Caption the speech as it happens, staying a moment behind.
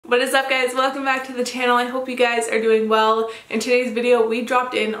What is up, guys? Welcome back to the channel. I hope you guys are doing well. In today's video, we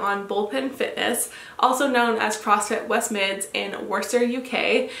dropped in on Bullpen Fitness, also known as CrossFit West Mids in Worcester,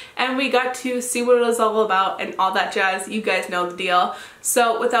 UK, and we got to see what it was all about and all that jazz. You guys know the deal.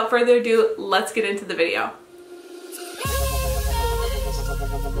 So without further ado, let's get into the video.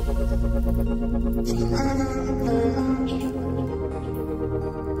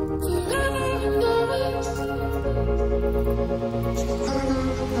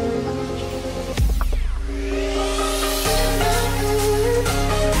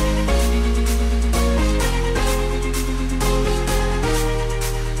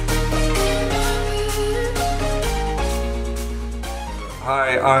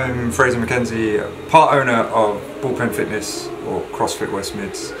 Hi, I'm Fraser McKenzie, part owner of Bullpen Fitness or CrossFit West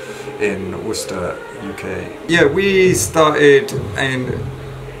Mids in Worcester, UK. Yeah, we started in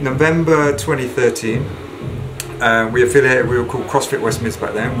November 2013. We affiliated, we were called CrossFit West Mids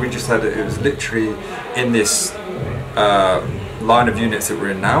back then. We just had it was literally in this line of units that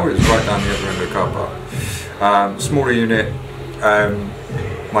we're in now. It was right down the other end of the car park. Smaller unit.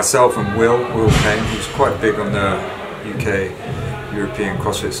 Myself and Will Kane, who's quite big on the UK European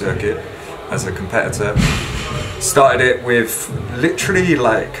CrossFit circuit as a competitor. Started it with literally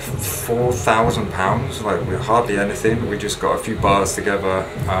like £4,000, like with hardly anything. We just got a few bars together,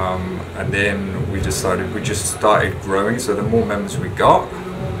 and then we just started growing. So the more members we got,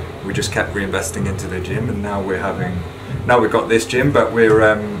 we just kept reinvesting into the gym, and now we've got this gym, but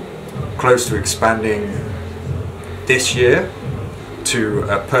we're close to expanding this year to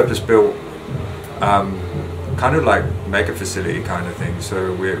a purpose-built kind of like mega facility kind of thing.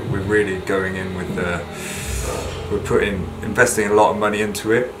 So we're really going in with investing a lot of money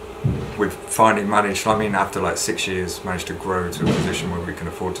into it. We've finally managed, I mean, after like 6 years, managed to grow to a position where we can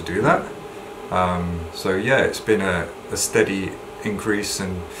afford to do that. So yeah, it's been a steady increase,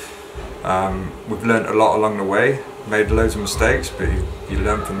 and we've learned a lot along the way, made loads of mistakes, but you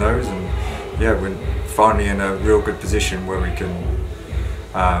learn from those, and yeah, we're finally in a real good position where we can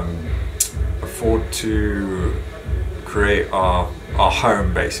afford to create our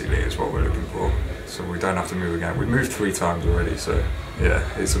home, basically, is what we're looking for. So we don't have to move again. We've moved 3 times already, so yeah,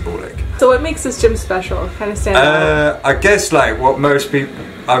 it's a ball ache. So what makes this gym special? Kind of stand out? I guess like what most people,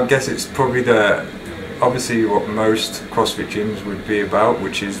 I guess it's probably obviously what most CrossFit gyms would be about,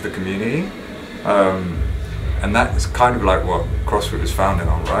 which is the community. And that's kind of like what CrossFit was founded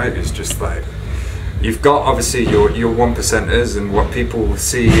on, right? It's just like, you've got obviously your 1%ers and what people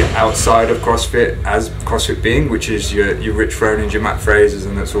see outside of CrossFit as CrossFit being, which is your Rich Fronins, your Matt Frasers,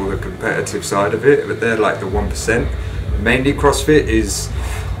 and that's all the competitive side of it, but they're like the 1%. Mainly CrossFit is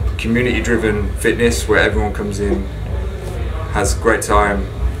community-driven fitness where everyone comes in, has a great time,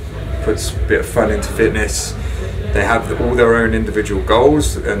 puts a bit of fun into fitness. They have all their own individual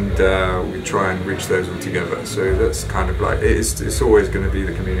goals, and we try and reach those all together. So that's kind of like, it's always going to be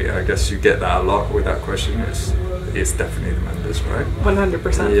the community. I guess you get that a lot with that question. It's definitely the members, right?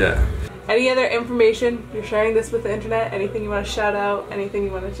 100%. Yeah. Any other information? You're sharing this with the internet? Anything you want to shout out? Anything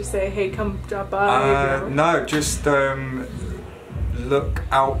you want to just say, hey, come drop by? No, just look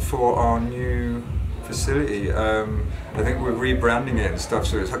out for our new facility. I think we're rebranding it and stuff,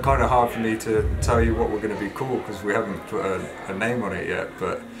 so it's kind of hard for me to tell you what we're going to be called because we haven't put a name on it yet,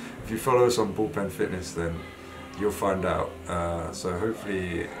 but if you follow us on Bullpen Fitness, then you'll find out. So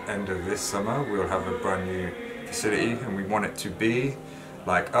hopefully end of this summer we'll have a brand new facility, and we want it to be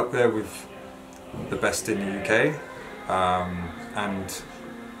like up there with the best in the UK, and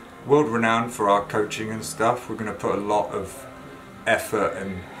world renowned for our coaching and stuff. We're going to put a lot of effort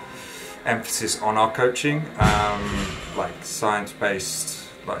and emphasis on our coaching, like science-based,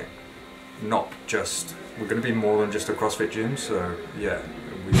 like not just, we're going to be more than just a CrossFit gym. So yeah,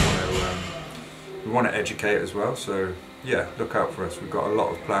 we want to educate as well. So yeah, look out for us. We've got a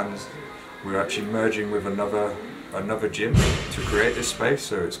lot of plans. We're actually merging with another gym to create this space.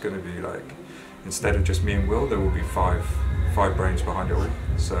 So it's going to be like, instead of just me and Will, there will be five brains behind it all.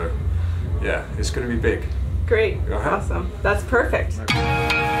 So yeah, it's going to be big. Great. Awesome. That's perfect.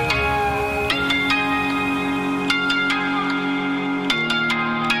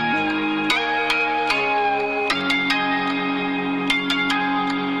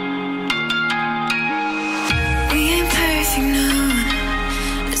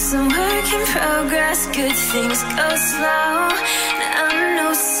 Some work in progress, good things go slow. I'm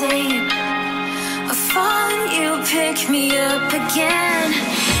no saint. I fall and you pick me up again.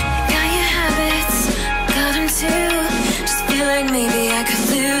 Got your habits, got them too. Just feel like maybe I could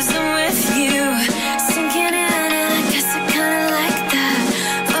lose them with you. Sinking in, and I guess I kinda like that.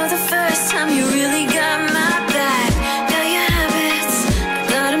 For the first time, you really got my back. Got your habits,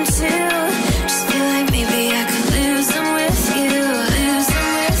 got them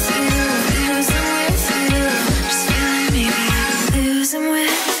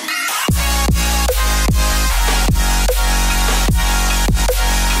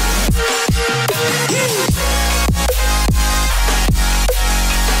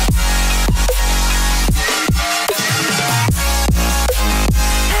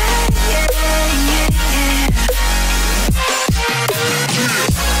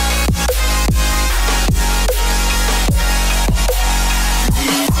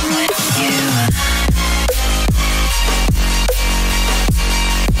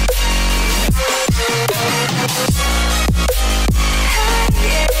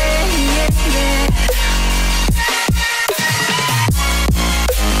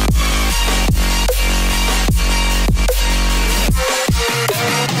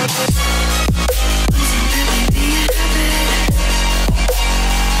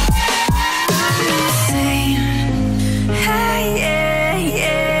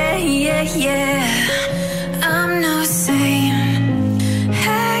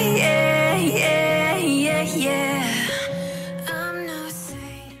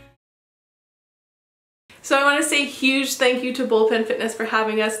So I want to say huge thank you to Bullpen Fitness for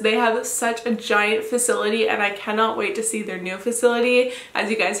having us. They have such a giant facility and I cannot wait to see their new facility. As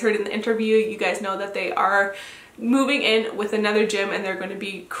you guys heard in the interview, you guys know that they are moving in with another gym and they're going to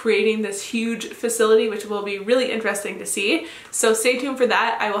be creating this huge facility, which will be really interesting to see. So stay tuned for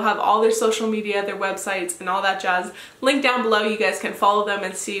that. I will have all their social media, their websites and all that jazz linked down below. You guys can follow them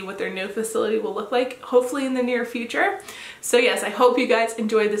and see what their new facility will look like, hopefully in the near future. So yes, I hope you guys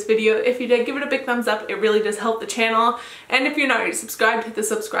enjoyed this video. If you did, give it a big thumbs up. It really does help the channel. And if you're not already subscribed, hit the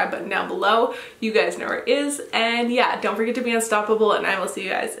subscribe button down below. You guys know where it is. And yeah, don't forget to be unstoppable and I will see you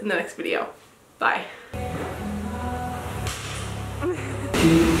guys in the next video. Bye.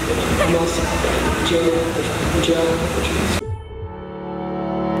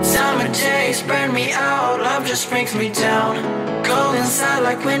 Summer days burn me out, love just brings me down. Go inside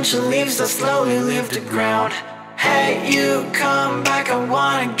like winter leaves that slowly leave the ground. Hey, you come back, I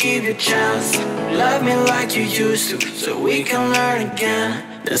wanna give you a chance. Love me like you used to, so we can learn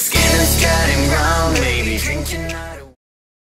again. The skin is getting brown, baby, drink your night.